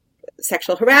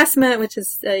 sexual harassment, which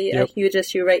is a huge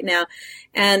issue right now.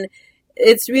 And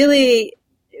it's really,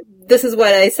 this is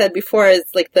what I said before, is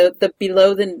like the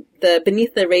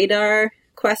beneath the radar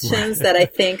questions that I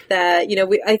think that,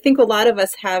 I think a lot of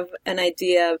us have an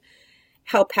idea of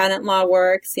how patent law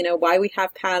works, why we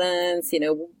have patents,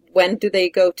 when do they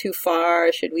go too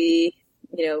far? Should we,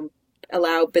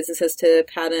 allow businesses to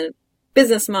patent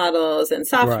business models and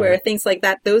software, things like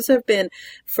that. Those have been,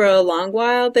 for a long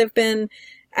while, they've been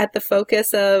at the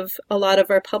focus of a lot of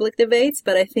our public debates.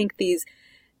 But I think these,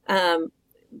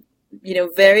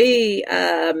 very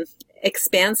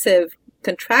expansive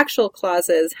contractual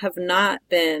clauses have not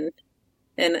been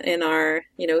in our,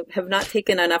 have not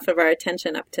taken enough of our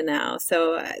attention up to now.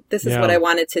 So this is what I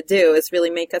wanted to do, is really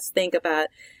make us think about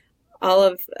all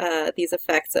of these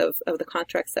effects of the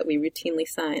contracts that we routinely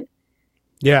sign.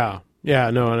 Yeah,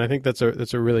 no, and I think that's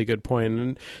a really good point.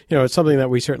 And, it's something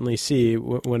that we certainly see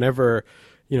whenever,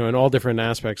 in all different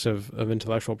aspects of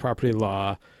intellectual property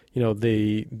law,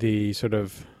 the sort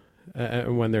of,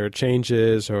 when there are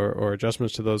changes or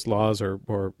adjustments to those laws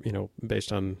or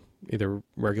based on either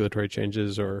regulatory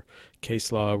changes or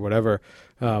case law or whatever,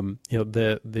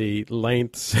 the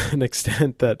lengths and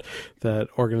extent that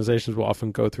organizations will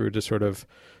often go through to sort of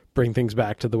bring things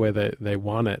back to the way that they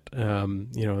want it.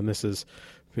 And this is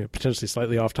potentially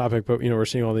slightly off topic, but we're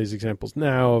seeing all these examples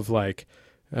now of like,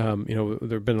 there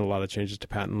have been a lot of changes to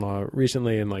patent law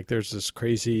recently, and like there's this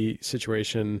crazy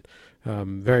situation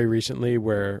very recently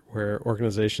where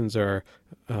organizations are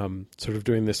sort of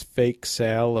doing this fake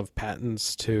sale of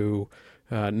patents to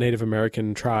Native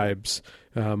American tribes,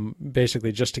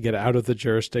 basically just to get out of the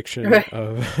jurisdiction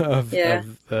of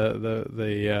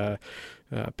the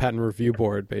patent review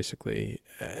board, basically.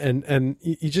 And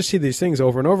you just see these things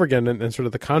over and over again, and sort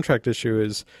of the contract issue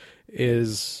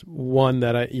is one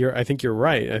that I think you're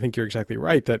right. I think you're exactly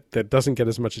right that doesn't get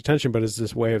as much attention, but is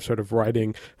this way of sort of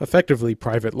writing effectively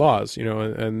private laws,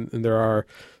 and there are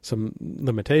some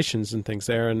limitations and things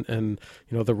there, and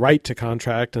the right to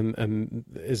contract and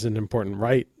is an important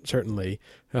right, certainly.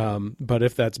 But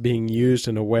if that's being used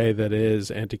in a way that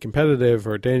is anti-competitive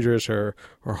or dangerous or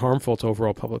harmful to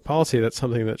overall public policy, that's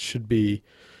something that should be,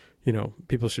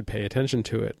 people should pay attention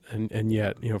to it. And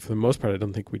yet, for the most part, I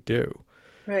don't think we do.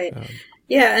 Right.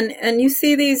 And you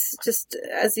see these, just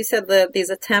as you said,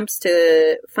 these attempts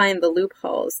to find the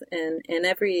loopholes in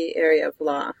every area of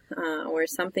law where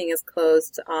something is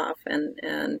closed off,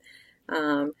 and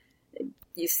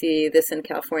you see this in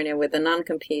California with the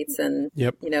non-competes, and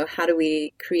how do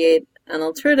we create an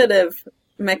alternative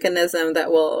mechanism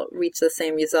that will reach the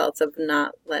same results of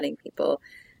not letting people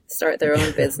start their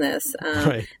own business.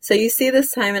 So you see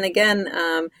this time and again.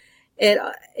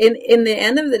 In the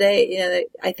end of the day,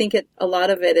 I think a lot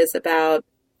of it is about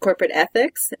corporate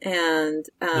ethics and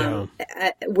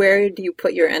where do you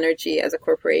put your energy as a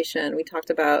corporation. We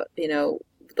talked about,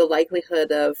 the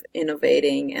likelihood of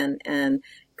innovating and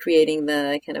creating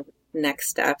the kind of next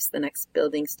steps, the next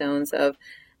building stones of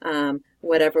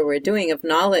whatever we're doing, of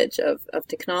knowledge, of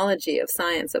technology, of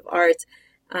science, of art.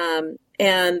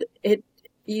 And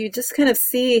you just kind of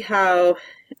see how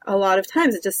a lot of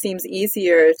times it just seems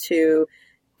easier to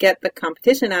get the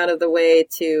competition out of the way,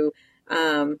 to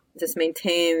just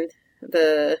maintain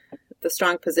the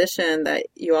strong position that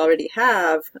you already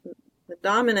have, the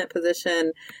dominant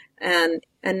position, and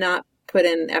not put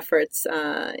in efforts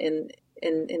in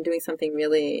doing something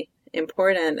really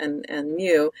important and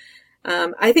new.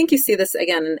 I think you see this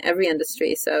again in every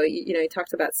industry. So you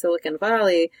talked about Silicon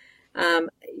Valley.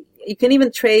 You can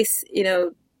even trace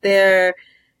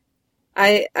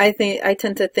I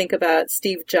tend to think about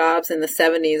Steve Jobs in the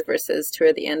 70s versus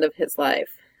toward the end of his life.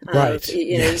 Right. That's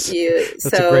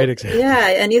a great example. Yeah,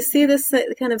 and you see this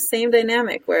kind of same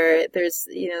dynamic where there's,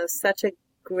 such a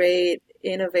great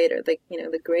innovator,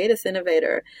 the greatest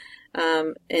innovator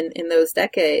in those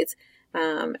decades.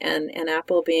 And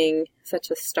Apple being such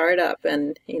a startup,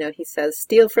 and he says,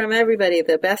 steal from everybody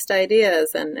the best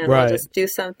ideas, and Right. we'll just do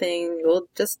something. We'll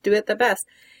just do it the best.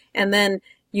 And then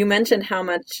you mentioned how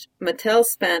much Mattel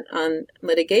spent on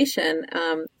litigation.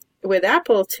 With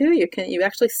Apple too, you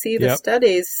actually see the Yep.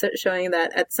 studies showing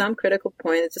that at some critical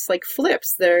point it just like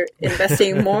flips. They're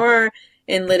investing more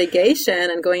in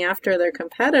litigation and going after their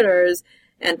competitors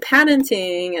and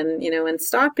patenting and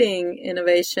stopping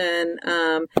innovation.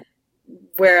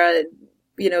 Where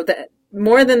that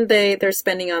more than they're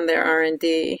spending on their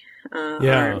R&D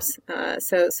arms.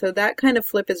 So that kind of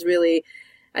flip is really,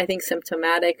 I think,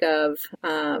 symptomatic of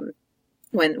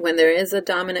when there is a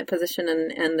dominant position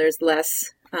and there's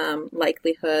less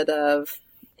likelihood of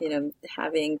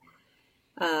having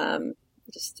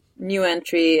just new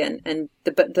entry and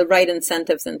the right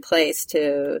incentives in place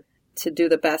to do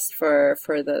the best for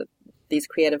these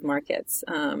creative markets.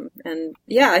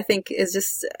 I think is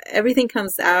just everything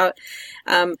comes out.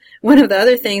 One of the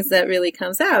other things that really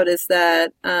comes out is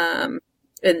that, and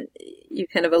you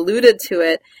kind of alluded to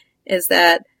it, is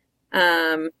that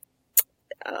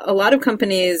a lot of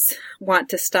companies want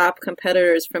to stop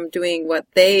competitors from doing what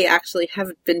they actually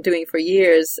have been doing for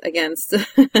years against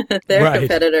their Right.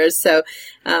 competitors. So,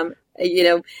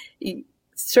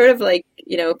 sort of like,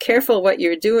 careful what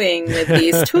you're doing with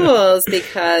these tools,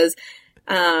 because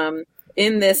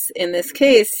in this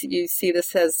case, you see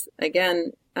this as,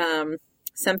 again,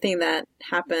 something that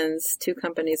happens to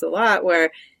companies a lot,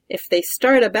 where if they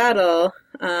start a battle,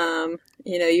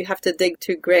 you have to dig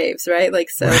two graves, right? Like,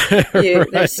 so they're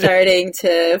Right. starting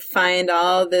to find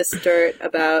all this dirt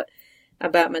about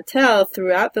Mattel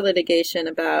throughout the litigation,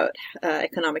 about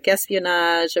economic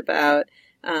espionage, about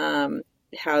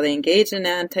how they engage in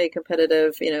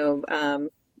anti-competitive,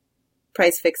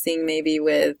 price fixing, maybe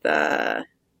with the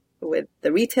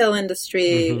retail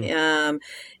industry,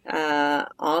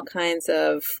 all kinds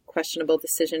of questionable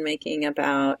decision making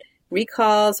about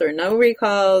recalls or no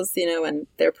recalls, and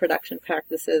their production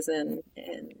practices in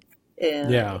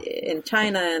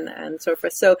China and so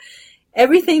forth. So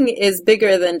everything is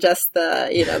bigger than just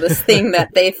this thing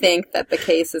that they think that the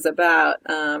case is about,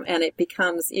 and it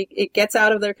gets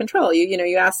out of their control.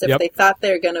 You asked if Yep. they thought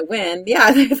they're going to win.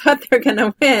 Yeah, they thought they're going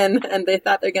to win, and they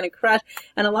thought they're going to crush.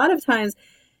 And a lot of times,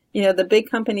 the big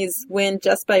companies win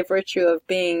just by virtue of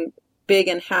being big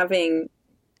and having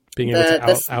Being able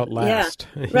to outlast.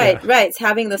 Yeah, right. It's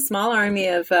having the small army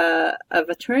of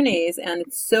attorneys, and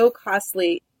it's so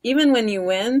costly. Even when you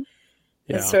win,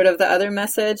 it's sort of the other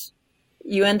message.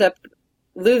 You end up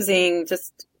losing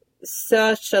just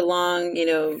such a long,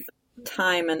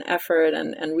 time and effort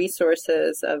and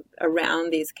resources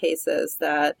around these cases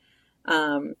that,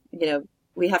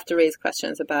 we have to raise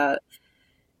questions about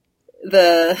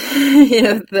the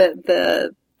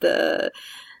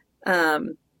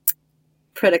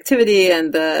productivity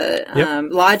and the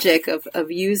logic of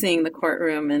using the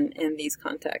courtroom in these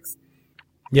contexts.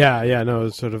 No,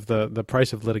 sort of the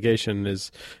price of litigation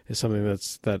is something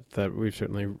that we've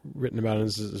certainly written about, and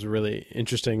is a really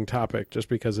interesting topic, just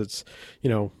because it's, we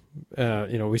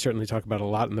certainly talk about a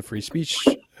lot in the free speech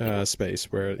space,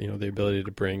 where, the ability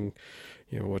to bring,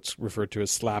 what's referred to as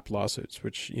slap lawsuits,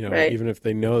 which, Right. even if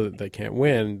they know that they can't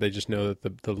win, they just know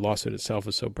that the lawsuit itself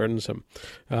is so burdensome.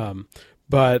 This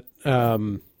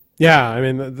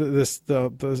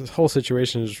whole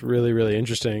situation is really, really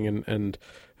interesting, and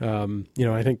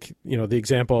I think the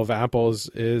example of Apple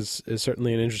is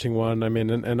certainly an interesting one. I mean,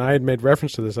 and I had made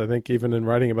reference to this, I think, even in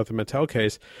writing about the Mattel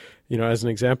case, as an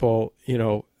example.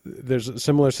 There's a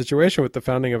similar situation with the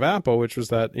founding of Apple, which was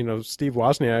that Steve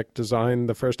Wozniak designed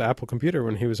the first Apple computer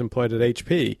when he was employed at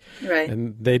HP, Right.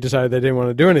 and they decided they didn't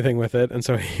want to do anything with it, and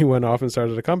so he went off and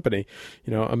started a company.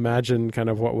 Imagine kind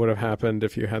of what would have happened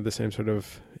if you had the same sort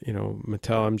of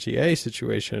Mattel MGA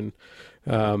situation.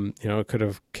 It could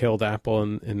have killed Apple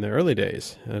in the early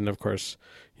days, and of course,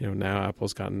 now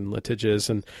Apple's gotten litigious,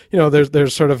 and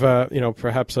there's sort of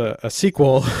perhaps a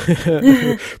sequel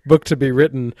book to be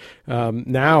written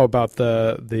now about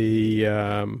the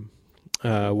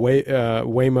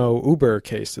Waymo Uber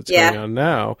case that's going on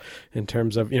now, in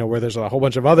terms of where there's a whole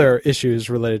bunch of other issues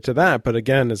related to that, but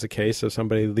again, as a case of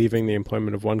somebody leaving the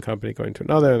employment of one company going to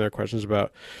another, and there are questions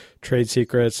about trade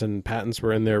secrets and patents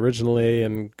were in there originally,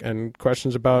 and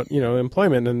questions about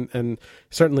employment, and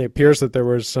certainly appears that there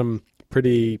was some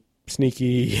pretty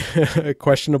sneaky,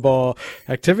 questionable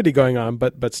activity going on,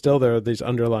 but still there are these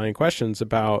underlying questions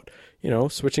about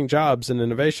switching jobs and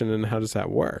innovation, and how does that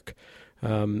work.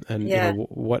 and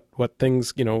what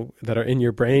things that are in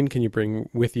your brain can you bring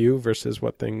with you versus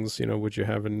what things would you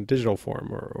have in digital form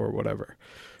or whatever.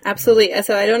 Absolutely.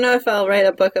 So I don't know if I'll write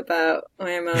a book about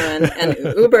Waymo and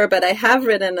Uber, but I have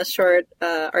written a short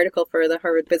article for the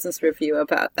Harvard Business Review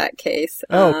about that case.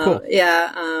 Oh, cool.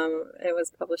 It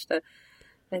was published,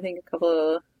 I think, a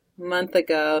couple of months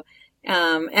ago.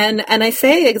 And I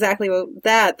say exactly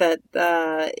that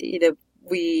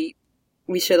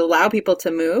we should allow people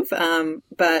to move,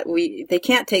 but they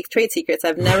can't take trade secrets.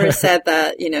 I've never said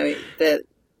that, that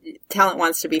talent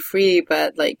wants to be free,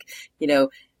 but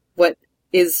what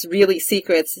is really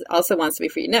secrets also wants to be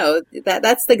free. No,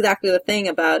 that's exactly the thing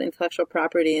about intellectual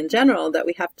property in general, that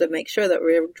we have to make sure that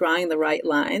we're drawing the right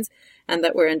lines and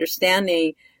that we're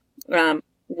understanding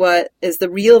what is the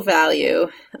real value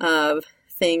of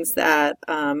things that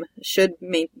should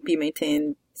be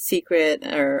maintained secret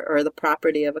or the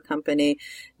property of a company,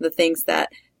 the things that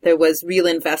there was real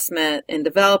investment in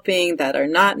developing that are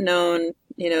not known,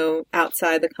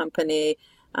 outside the company.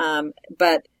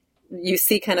 But you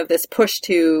see kind of this push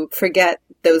to forget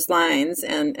those lines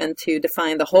and to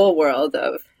define the whole world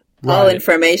of all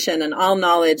information and all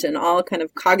knowledge and all kind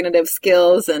of cognitive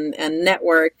skills and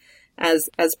network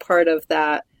as part of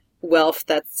that wealth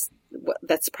that's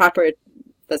proper.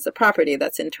 That's a property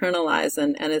that's internalized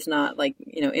and is not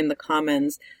in the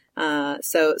commons.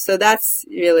 So that's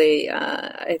really,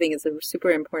 I think it's a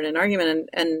super important argument.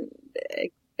 And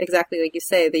exactly like you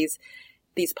say, these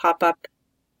pop up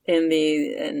in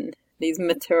these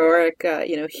meteoric,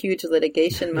 huge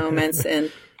litigation moments in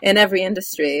every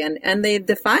industry. And they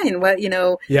define what,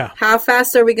 how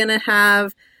fast are we going to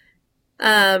have,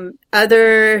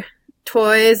 other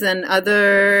toys and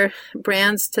other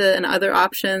brands and other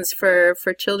options for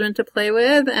children to play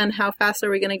with, and how fast are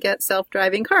we going to get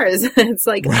self-driving cars? It's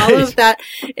like all of that,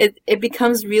 it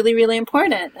becomes really, really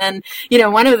important. And,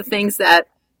 one of the things that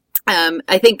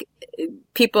I think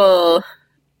people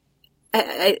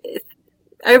are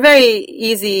very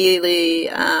easily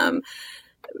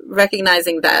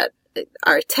recognizing that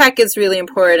our tech is really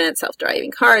important,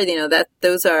 self-driving cars, that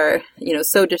those are,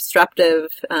 so disruptive,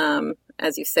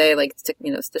 as you say,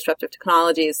 disruptive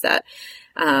technologies that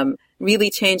really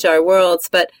change our worlds.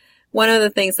 But one of the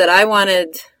things that I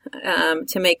wanted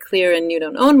to make clear in You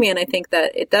Don't Own Me, and I think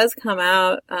that it does come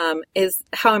out, is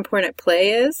how important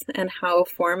play is and how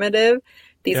formative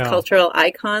these cultural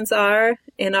icons are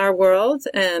in our world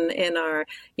and in our,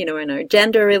 in our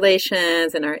gender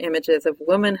relations and our images of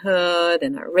womanhood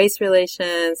and our race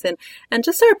relations and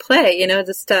just our play,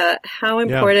 just how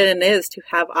important it is to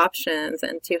have options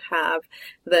and to have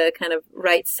the kind of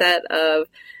right set of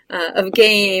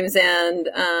games and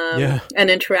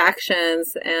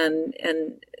interactions and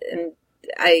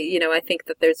I think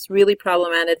that there's really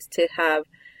problematic to have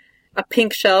a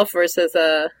pink shelf versus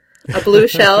a blue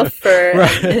shelf for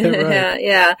right.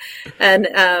 And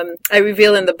I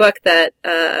reveal in the book that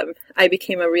I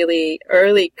became a really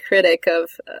early critic of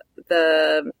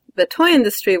the toy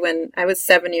industry when I was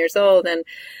 7 years old, and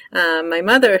my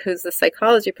mother, who's a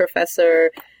psychology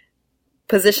professor,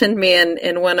 positioned me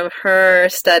in one of her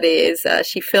studies.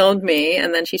 She filmed me,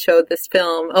 and then she showed this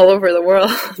film all over the world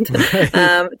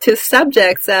to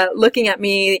subjects looking at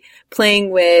me playing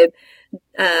with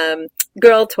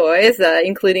girl toys,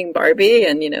 including Barbie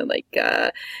and,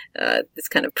 this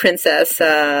kind of princess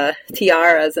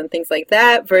tiaras and things like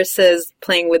that versus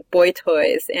playing with boy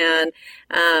toys. And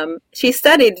she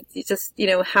studied just,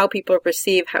 how people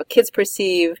perceive, how kids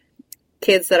perceive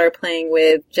kids that are playing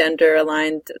with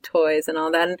gender-aligned toys and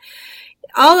all that. And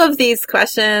all of these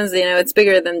questions, it's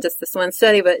bigger than just this one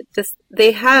study, but just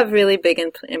they have really big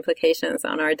implications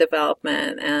on our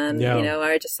development and,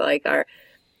 are just like our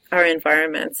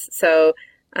environments. So,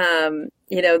 the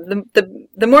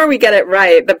more we get it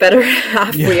right, the better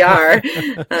off we are.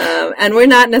 And we're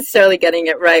not necessarily getting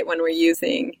it right when we're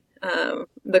using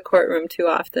the courtroom too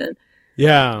often.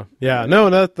 Yeah.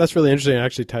 No, that's really interesting. It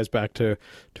actually ties back to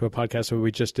a podcast that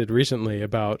we just did recently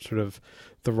about sort of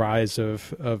the rise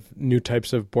of new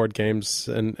types of board games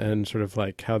and sort of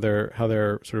like how they're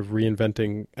sort of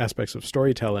reinventing aspects of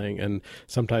storytelling and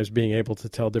sometimes being able to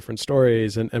tell different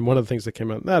stories. And one of the things that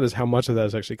came out of that is how much of that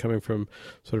is actually coming from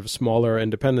sort of smaller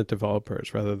independent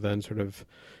developers rather than sort of,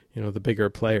 the bigger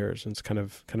players. And it's kind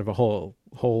of a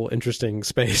whole interesting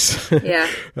space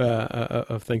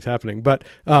of things happening. But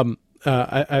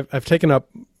I've taken up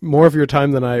more of your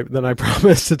time than I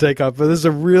promised to take up. But this is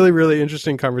a really, really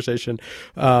interesting conversation,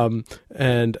 and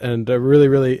a really,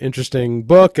 really interesting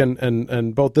book,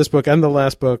 and both this book and the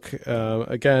last book.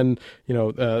 Again,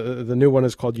 the new one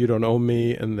is called You Don't Own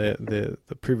Me, and the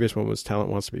previous one was Talent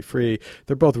Wants to Be Free.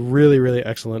 They're both really, really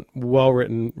excellent, well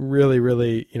written, really,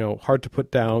 really hard to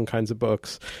put down kinds of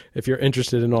books. If you're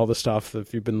interested in all the stuff,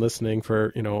 if you've been listening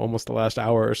for almost the last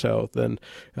hour or so, then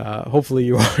hopefully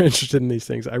you are interested in these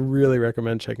things. I really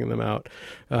recommend checking them out.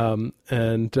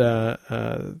 And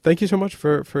thank you so much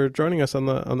for joining us on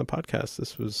the podcast.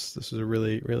 This was a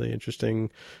really, really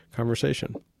interesting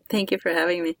conversation. Thank you for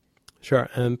having me. Sure.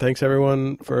 And thanks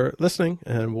everyone for listening,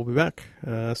 and we'll be back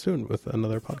soon with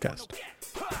another podcast.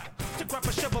 To grab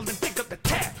a shovel and dig up the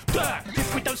tap.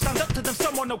 If we don't stand up to them,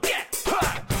 someone will get.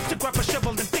 To grab a shovel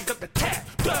and dig up the tap.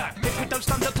 If we don't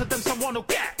stand up to them, someone will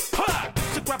get.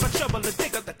 To grab a shovel and dig